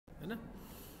ना.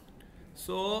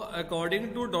 So according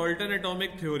to Dalton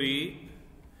atomic theory,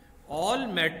 all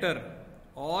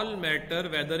matter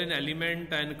whether in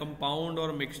element and compound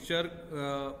or mixture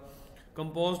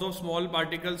composed of small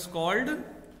particles called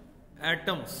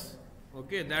atoms.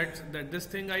 Okay, that this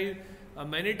thing I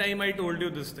many time I told you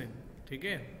this thing. ठीक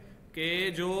है, कि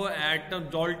जो atom,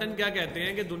 Dalton क्या कहते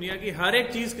हैं कि दुनिया की हर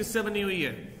एक चीज किससे बनी हुई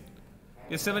है?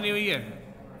 किससे बनी हुई है?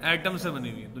 एटम से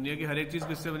बनी हुई है. दुनिया की हर एक चीज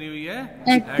किससे बनी हुई है?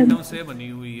 एटम से बनी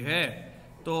हुई है.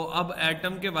 तो अब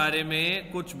एटम के बारे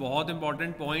में कुछ बहुत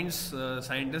इंपॉर्टेंट पॉइंट्स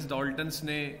साइंटिस्ट डॉल्टन्स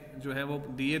ने जो है वो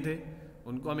दिए थे,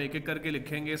 उनको हम एक एक करके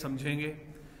लिखेंगे, समझेंगे.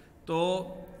 तो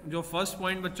जो फर्स्ट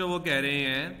पॉइंट बच्चों वो कह रहे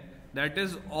हैं, that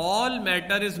is all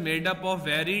matter is made up of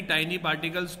very tiny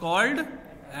particles called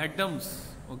atoms.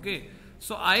 Okay,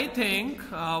 so I think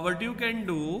what you can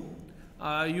do,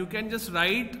 you can just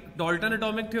write Dalton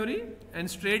atomic theory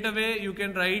and straight away you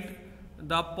can write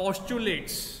the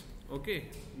postulates. Okay,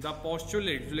 the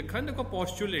postulates जो लिखा है ना,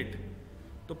 postulate,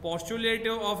 तो postulate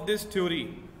of this theory,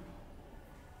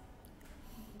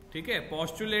 ठीक है,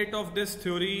 postulate of this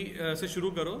theory से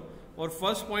शुरू करो और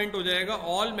फर्स्ट पॉइंट हो जाएगा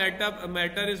all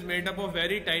matter is made up of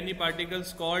very tiny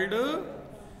particles called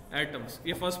atoms.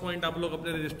 ये फर्स्ट पॉइंट आप लोग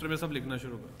अपने रजिस्टर में सब लिखना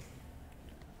शुरू करो.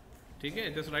 ठीक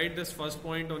है, just right this first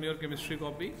point on your chemistry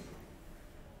copy.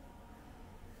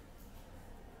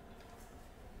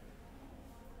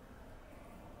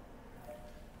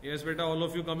 Yes बेटा, all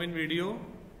of you come in video.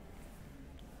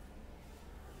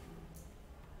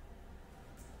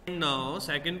 Now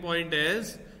second point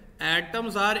is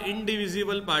atoms are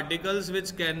indivisible particles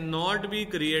which cannot be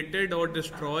created or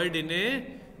destroyed in a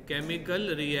chemical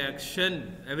reaction.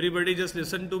 Everybody just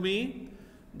listen to me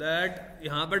that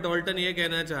यहाँ पर Dalton ये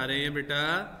कहना चाह रहे हैं बेटा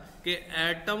कि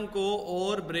atom को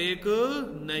और ब्रेक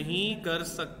नहीं कर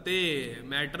सकते.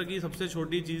 मैटर की सबसे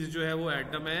छोटी चीज जो है वो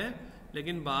एटम है,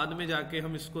 लेकिन बाद में जाके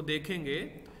हम इसको देखेंगे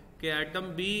कि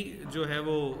एटम भी जो है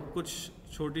वो कुछ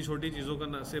छोटी छोटी चीज़ों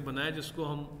का से बना है, जिसको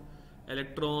हम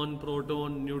इलेक्ट्रॉन,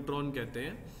 प्रोटॉन, न्यूट्रॉन कहते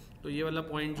हैं. तो ये वाला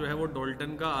पॉइंट जो है वो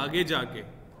डॉल्टन का आगे जाके,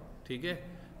 ठीक है,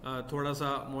 थोड़ा सा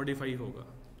मॉडिफाई होगा.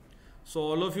 So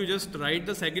all of you just right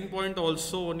the second point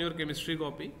also on your chemistry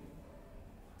copy.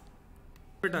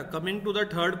 बेटा, coming to the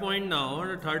third point now.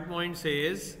 The third point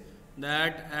says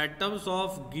that atoms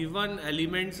of given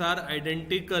elements are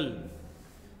identical.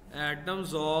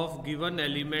 Atoms of given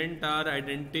element are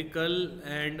identical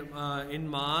and in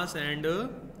mass and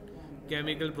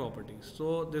chemical properties. So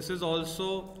this is also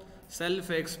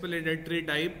self-explanatory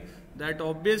type, that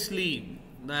obviously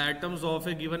the atoms of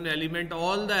a given element,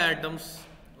 all the atoms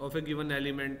of a given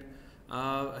element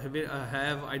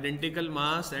have identical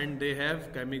mass and they have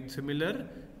similar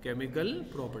chemical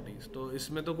properties. तो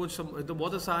इसमें तो कुछ तो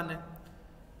बहुत आसान है.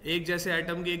 एक जैसे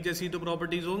एटम की एक जैसी तो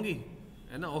प्रॉपर्टीज होंगी,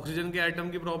 है ना. ऑक्सीजन के एटम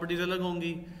की प्रॉपर्टीज अलग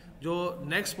होंगी. जो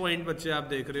नेक्स्ट पॉइंट बच्चे आप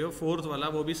देख रहे हो, फोर्थ वाला,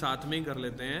 वो भी साथ में ही कर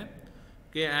लेते हैं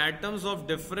कि atoms of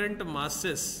different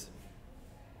masses,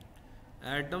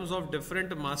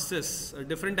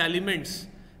 different elements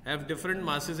have different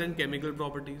masses and chemical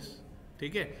properties.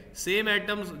 ठीक है, सेम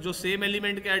एटम्स, जो सेम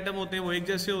एलिमेंट के एटम होते हैं वो एक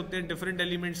जैसे होते हैं, डिफरेंट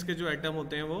एलिमेंट्स के जो एटम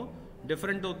होते हैं वो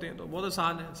डिफरेंट होते हैं. तो बहुत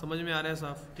आसान है, समझ में आ रहा है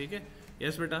साफ. ठीक है,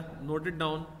 यस बेटा, नोट इट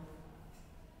डाउन.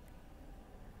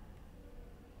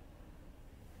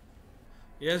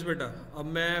 यस बेटा, अब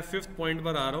मैं फिफ्थ पॉइंट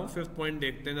पर आ रहा हूँ. फिफ्थ पॉइंट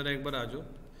देखते हैं जरा, एक बार आ जाओ.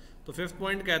 तो फिफ्थ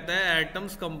पॉइंट कहता है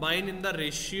atoms combine in the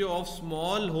ratio of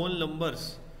small whole numbers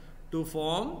to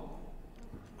form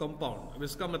compound. अब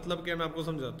इसका मतलब क्या, मैं आपको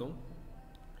समझाता हूँ.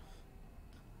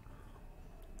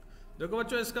 देखो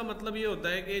बच्चों, इसका मतलब ये होता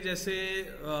है कि जैसे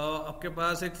आपके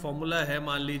पास एक फॉर्मूला है,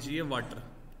 मान लीजिए वाटर.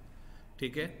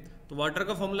 ठीक है, तो वाटर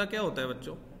का फॉर्मूला क्या होता है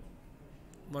बच्चों?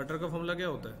 वाटर का फॉर्मूला क्या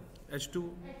होता है? H2.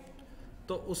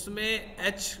 तो उसमें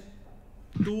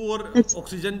H2 और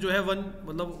ऑक्सीजन जो है 1,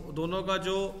 मतलब दोनों का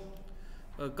जो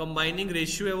कंबाइनिंग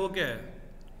रेशियो है वो क्या है?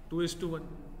 2:1.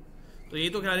 तो ये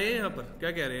तो कह रहे हैं यहाँ पर,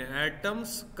 क्या कह रहे हैं?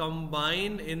 Atoms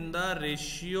combine in the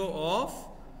ratio of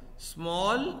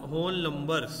small whole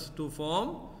numbers to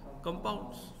form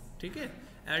compounds. ठीक है,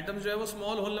 एटम्स जो है वो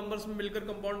स्मॉल होल नंबर्स में मिलकर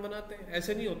कंपाउंड बनाते हैं.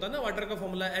 ऐसे नहीं होता ना, वाटर का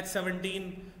फॉर्मूला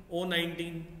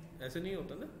H17O19, ऐसे नहीं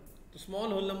होता ना. तो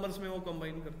स्मॉल होल नंबर्स में वो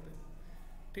कंबाइन करते हैं.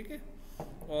 ठीक है,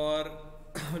 और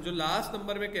जो लास्ट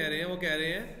नंबर में कह रहे हैं वो कह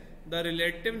रहे हैं the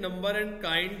relative number and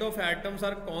kind of atoms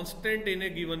are constant in A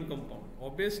given compound.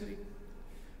 Obviously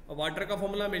water का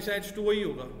फॉर्मूला हमेशा H2 ही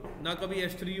होगा, ना कभी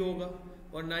H3 होगा,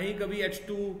 और ना ही कभी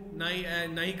H2, ना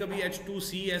ही कभी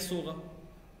H2CS होगा.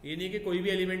 ये नहीं कि कोई भी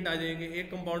एलिमेंट आ जाएंगे.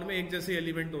 एक कंपाउंड में एक जैसे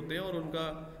एलिमेंट होते हैं और उनका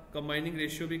कंबाइनिंग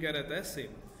रेशियो भी क्या रहता है?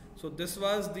 Same. So this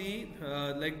was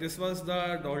the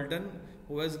Dalton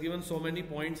who has given so many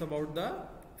points about the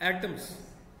atoms,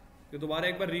 तो दोबारा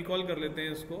एक बार रिकॉल कर लेते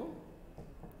हैं इसको।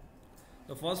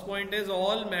 The first point is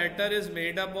all matter is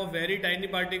made up of very tiny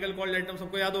particle called atom,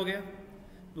 सबको याद हो गया।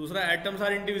 दूसरा एटम्स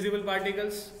आर इंडिविजिबल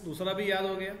पार्टिकल्स, दूसरा भी याद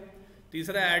हो गया।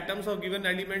 तीसरा atoms of given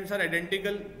elements are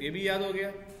identical, ये भी याद हो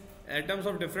गया। Atoms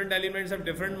of different elements have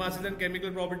different masses and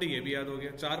chemical property, ये भी याद हो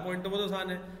गया। 4 पॉइंट तो बहुत आसान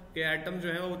है कि एटम जो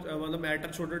है वो मतलब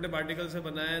मैटर छोटे छोटे पार्टिकल से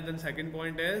बना है। Then second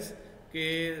point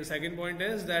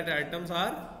is that atoms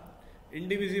are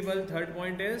indivisible. Third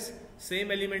point is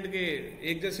same element के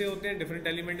एक जैसे होते हैं, डिफरेंट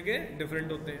एलिमेंट के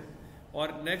डिफरेंट होते हैं।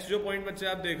 और नेक्स्ट जो पॉइंट बच्चे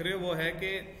आप देख रहे हो वो है कि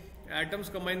atoms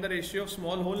combine the ratio of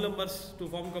small whole numbers to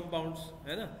form compounds,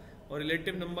 है ना, और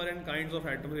relative number and kinds of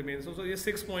atom remains. सो ये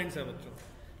 6 पॉइंट्स है बच्चों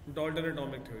डाल्टन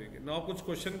एटॉमिक थ्योरी के। नाउ कुछ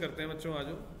क्वेश्चन करते हैं बच्चों, आ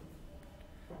जाओ।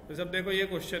 तो सब देखो ये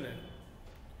क्वेश्चन है,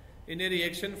 इन ए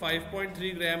reaction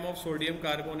 5.3 gram of sodium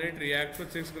carbonate react with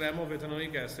 6 gram of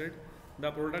ethanoic acid, the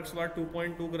products were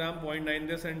 2.2 gram, 0.9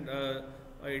 this and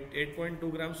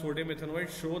 8.2 gram sodium इथेनोइड।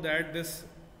 Show that this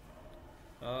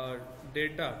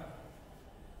data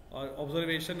और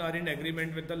observation are in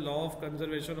agreement with the law of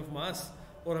conservation of mass.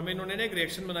 और हमें इन्होंने ना एक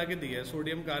reaction बना के दिया है,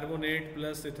 sodium carbonate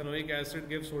plus ethanoic acid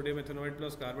give sodium इथेनोइड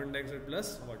plus carbon dioxide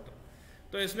plus water.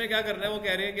 तो इसमें क्या करना है, वो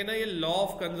कह रहे हैं कि ना ये law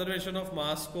of conservation of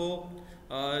mass को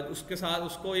उसके साथ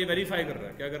उसको ये वेरीफाई कर रहा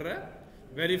है। क्या कर रहा है?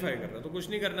 वेरीफाई कर रहा है। तो कुछ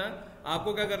नहीं करना,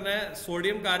 आपको क्या करना है,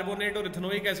 सोडियम कार्बोनेट और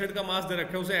इथेनोइक एसिड का मास दे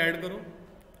रखा है, उसे ऐड करो।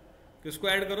 किसको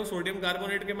ऐड करो? सोडियम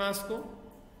कार्बोनेट के मास को।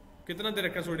 कितना दे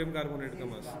रखा है सोडियम कार्बोनेट का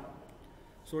मास?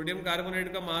 सोडियम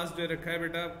कार्बोनेट का मास दे रखा है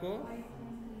बेटा आपको,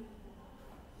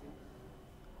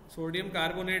 सोडियम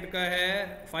कार्बोनेट का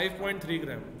है 5.3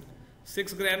 ग्राम।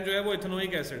 6 ग्राम जो है वो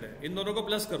इथेनोइक एसिड है। इन दोनों को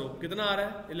प्लस करो, कितना आ रहा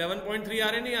है? 11.3 आ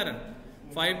रहा है, नहीं आ रहा?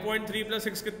 5.3 प्लस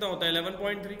 6 कितना होता है?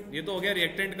 11.3। ये तो हो गया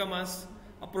रिएक्टेंट का मास।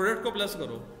 अब प्रोडक्ट को प्लस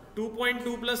करो,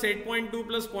 2.2 प्लस 8.2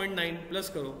 प्लस 0.9 प्लस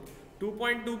करो,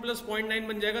 2.2 प्लस 0.9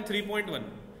 बन जाएगा 3.1,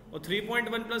 और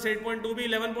 3.1 प्लस 8.2 भी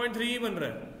 11.3 ही बन रहा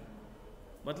है।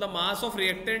 मतलब मास ऑफ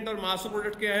रिएक्टेंट और मास ऑफ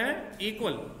प्रोडक्ट क्या है?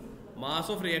 Equal. Mass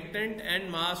of reactant and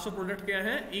mass of product क्या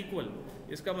है? इक्वल।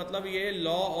 इसका मतलब ये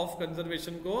लॉ ऑफ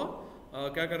कंजर्वेशन को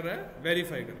क्या कर रहा है?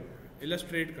 वेरीफाई कर रहा है,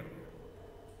 इलस्ट्रेट कर रहा है।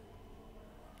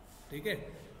 ठीक है,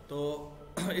 तो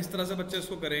इस तरह से बच्चे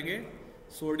इसको करेंगे।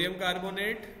 सोडियम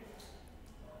कार्बोनेट,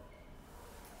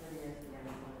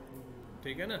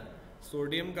 ठीक है ना,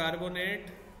 sodium carbonate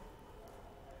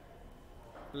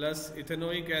plus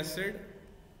ethanoic acid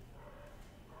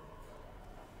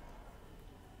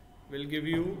will give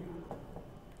you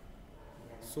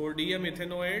sodium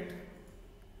ethanoate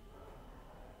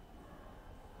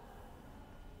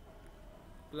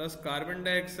plus carbon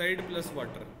dioxide plus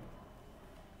water।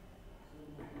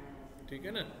 ठीक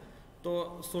है ना,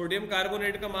 तो सोडियम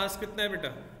कार्बोनेट का मास कितना है बेटा?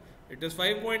 It is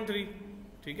 5.3।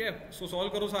 ठीक है, इसको सॉल्व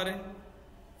करो सारे।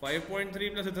 5.3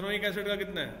 प्लस इथेनोइक एसिड का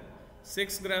कितना है?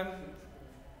 6 ग्राम।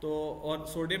 तो और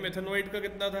सोडियम इथेनोइड का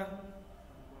कितना था?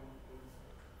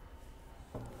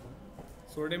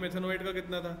 सोडियम इथेनोइड का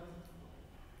कितना था?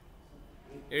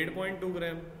 8.2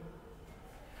 ग्राम।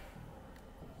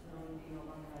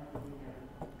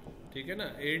 ठीक है ना,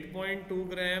 8.2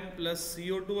 ग्राम प्लस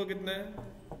CO2 का कितना है?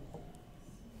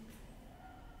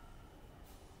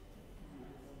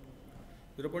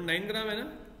 0.9 ग्राम है ना,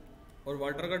 और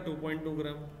वाटर का 2.2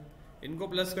 ग्राम। इनको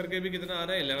प्लस करके भी कितना आ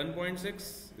रहा है?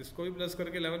 11.6। इसको भी प्लस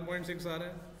करके 11.6 आ रहा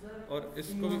है, और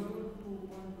इसको भी,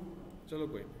 चलो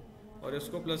कोई, और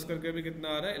इसको प्लस करके भी कितना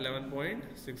आ रहा है?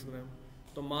 11.6 ग्राम।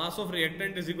 तो mass of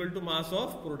reactant is equal to mass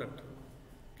of product.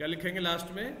 क्या लिखेंगे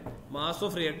लास्ट में? Mass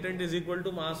of reactant is equal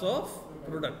to mass of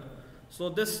product. So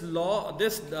this law,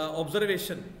 this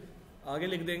observation, आगे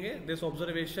लिख देंगे, this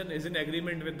observation is in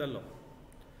agreement with the law.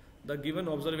 The given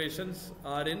observations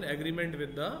are in agreement with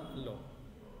the law.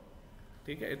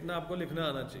 ठीक है, इतना आपको लिखना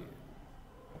आना चाहिए।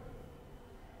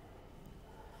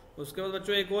 उसके बाद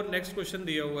बच्चों एक और नेक्स्ट क्वेश्चन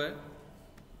दिया हुआ है।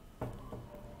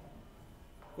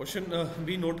 क्वेश्चन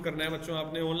भी नोट करना है बच्चों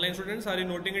आपने, online students are you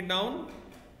noting it down?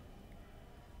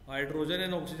 Hydrogen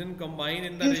and oxygen combine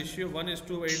in the ratio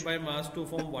 1:8 by mass to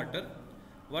form water.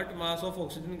 What mass of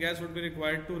oxygen gas would be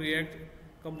required to react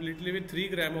completely with 3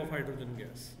 gram of hydrogen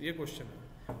gas? ये question है,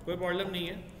 कोई problem नहीं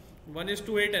है।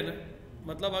 1:8 है ना,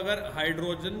 मतलब अगर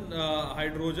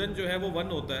hydrogen जो है वो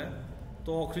 1 होता है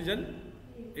तो ऑक्सीजन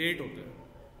 8 होता है।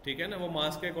 ठीक है ना, वो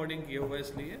मास के अकॉर्डिंग किया हुआ है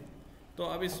इसलिए। तो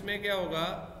अब इसमें क्या होगा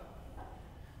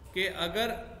कि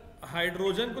अगर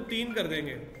हाइड्रोजन को 3 कर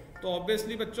देंगे तो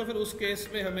ऑब्वियसली बच्चों फिर उस केस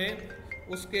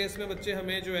में बच्चे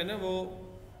हमें जो है ना वो,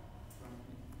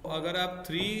 अगर आप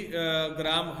 3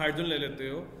 ग्राम हाइड्रोजन ले लेते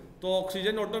हो तो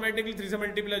ऑक्सीजन ऑटोमेटिकली 3 से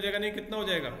मल्टीप्लाई हो जाएगा। नहीं, कितना हो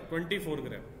जाएगा? 24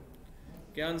 ग्राम।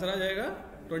 क्या आंसर आ जाएगा?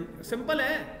 सिंपल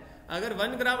है। अगर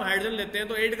 1 ग्राम हाइड्रोजन लेते हैं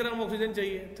तो 8 ग्राम ऑक्सीजन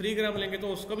चाहिए, 3 ग्राम लेंगे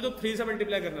तो उसको भी तो 3 से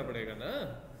मल्टीप्लाई करना पड़ेगा ना।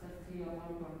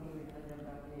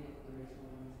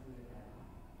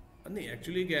 नहीं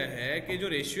एक्चुअली क्या है कि जो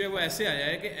रेशियो है वो ऐसे आया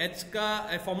है कि H का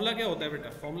फॉर्मूला क्या होता है बेटा,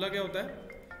 फॉर्मूला क्या होता है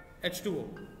H2O,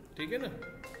 ठीक है ना।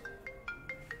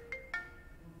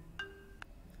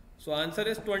 So answer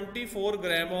is 24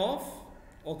 gram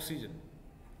of oxygen.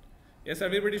 Yes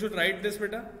everybody should write this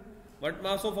बेटा। What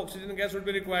mass of oxygen gas would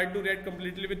be required to react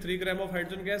completely with 3 gram of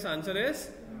hydrogen gas? Answer is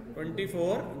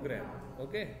 24 gram,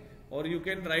 okay. और you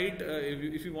can write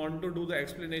if you want to do the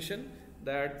explanation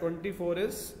that 24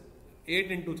 is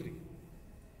 8 into 3,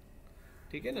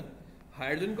 ठीक है ना।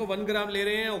 Hydrogen को 1 ग्राम ले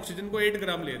रहे हैं, oxygen को 8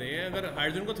 ग्राम ले रहे हैं। अगर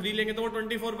हाइड्रोजन को 3 लेंगे तो वो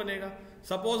 24 बनेगा।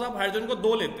 सपोज आप हाइड्रोजन को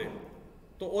 2 लेते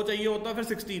तो वो चाहिए होता फिर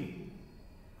 16।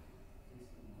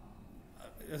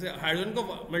 जैसे हाइड्रोजन को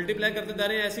मल्टीप्लाई करते जा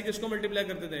रहे हैं, ऐसे किसको मल्टीप्लाई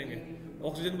करते जाएंगे?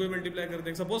 ऑक्सीजन को ही मल्टीप्लाई करते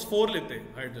हैं। सपोज 4 लेते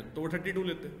हाइड्रोजन तो वो 32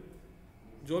 लेते।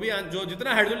 जो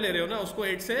जितना हाइड्रोजन ले रहे हो ना उसको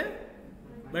 8 से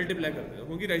मल्टीप्लाई करते हो,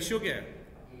 क्योंकि रेशियो क्या है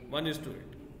 1:8।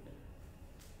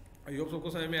 आई होप सबको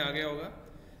समझ में आ गया होगा।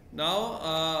 Now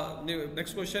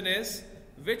next question is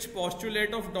which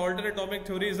postulate of Dalton atomic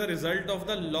theory is the result of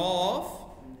the law of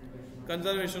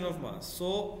conservation of mass. So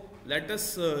let us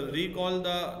recall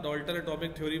the Dalton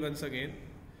atomic theory once again,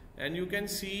 and you can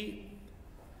see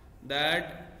that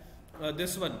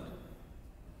this one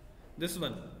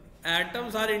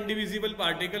atoms are indivisible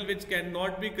particle which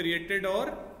cannot be created or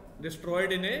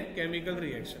destroyed in a chemical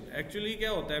reaction। Actually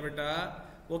क्या होता है बेटा,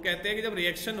 वो कहते हैं कि जब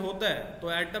reaction होता है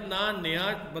तो एटम ना नया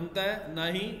बनता है ना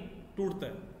ही टूटता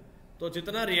है। तो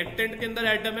जितना रिएक्टेंट के अंदर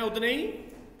एटम है उतने ही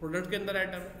प्रोडक्ट के अंदर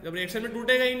एटम है। जब रिएक्शन में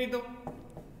टूटेगा ही नहीं तो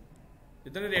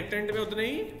जितने रिएक्टेंट में उतने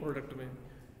ही प्रोडक्ट में।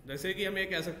 जैसे कि हम ये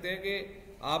कह सकते हैं कि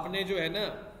आपने जो है ना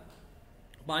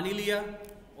पानी लिया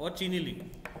और चीनी ली,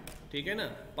 ठीक है ना।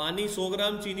 पानी 100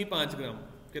 ग्राम, चीनी 5 ग्राम,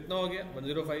 कितना हो गया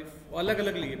 105। अलग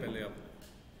अलग लिए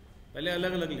पहले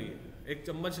अलग अलग लिए। एक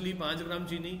चम्मच ली 5 ग्राम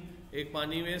चीनी, एक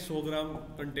पानी में 100 ग्राम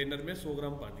कंटेनर में 100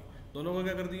 ग्राम पानी, दोनों को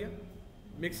क्या कर दिया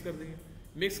मिक्स कर दिया।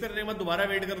 मिक्स करने के बाद दोबारा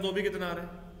वेट कर दो भी कितना आ रहा है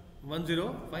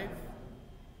 105।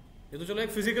 ये तो चलो एक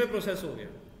फिजिकल प्रोसेस हो गया,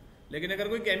 लेकिन अगर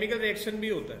कोई केमिकल रिएक्शन भी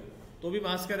होता है तो भी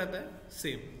मास क्या रहता है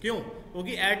सेम। क्यों?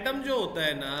 क्योंकि एटम जो होता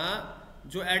है ना,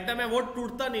 जो एटम है वो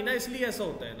टूटता नहीं ना, इसलिए ऐसा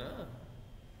होता है ना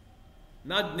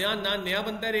नया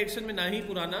बनता है रिएक्शन में, ना ही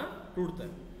पुराना टूटता है।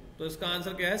 तो इसका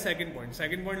आंसर क्या है second point.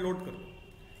 Second point note करो,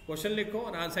 क्वेश्चन लिखो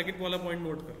और सेकंड वाला पॉइंट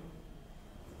नोट करो।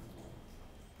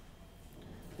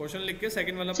 क्वेश्चन लिख के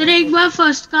सेकंड वाला सर एक बार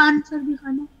फर्स्ट का आंसर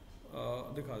दिखाना।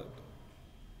 दिखा देता हूं।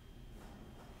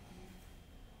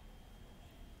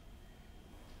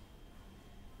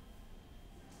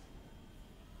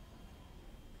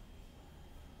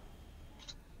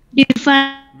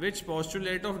 Which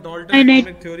postulate of Dalton's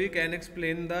atomic theory can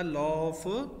explain the law of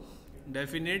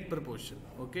definite proportion?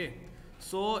 Okay,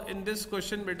 so in this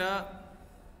question beta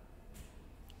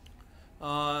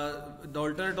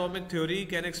Dalton atomic theory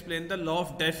can explain the law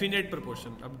of definite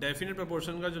proportion। अब definite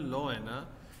proportion का जो law है ना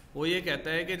वो ये कहता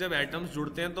है कि जब एटम्स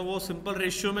जुड़ते हैं तो वो सिंपल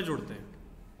रेशियो में जुड़ते हैं।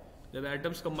 जब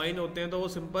एटम्स कंबाइन होते हैं तो वो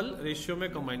सिंपल रेशियो में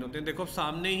कंबाइन होते हैं। देखो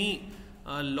सामने ही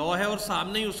लॉ है और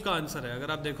सामने ही उसका आंसर है।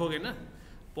 अगर आप देखोगे ना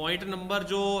पॉइंट नंबर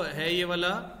जो है ये वाला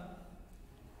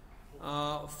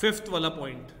 5th वाला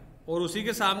पॉइंट, और उसी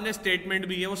के सामने स्टेटमेंट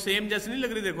भी है, वो सेम जैसे नहीं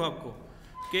लग रही? देखो आपको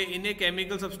कि इन a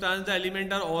chemical substance the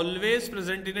element are always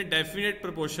present in a definite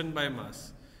proportion by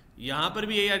mass. यहां पर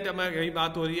भी यही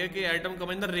बात हो रही है कि atom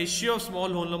combine the ratio of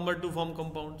small whole number two form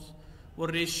compounds. वो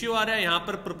रेशियो आ रहा है, यहां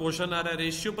पर प्रोपोर्शन आ रहा है।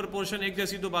 रेशियो प्रोपोर्शन एक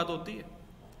जैसी तो बात होती है।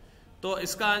 तो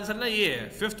इसका आंसर ना ये है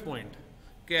 5th पॉइंट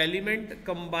कि element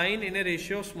combine in A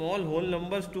ratio of small whole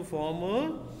numbers to form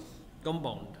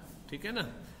compound, ठीक है ना।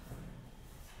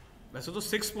 वैसे तो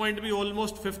 6 पॉइंट भी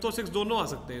ऑलमोस्ट 5th और 6th दोनों आ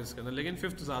सकते हैं इसके अंदर, लेकिन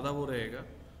 5th ज्यादा वो रहेगा,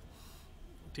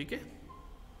 ठीक है।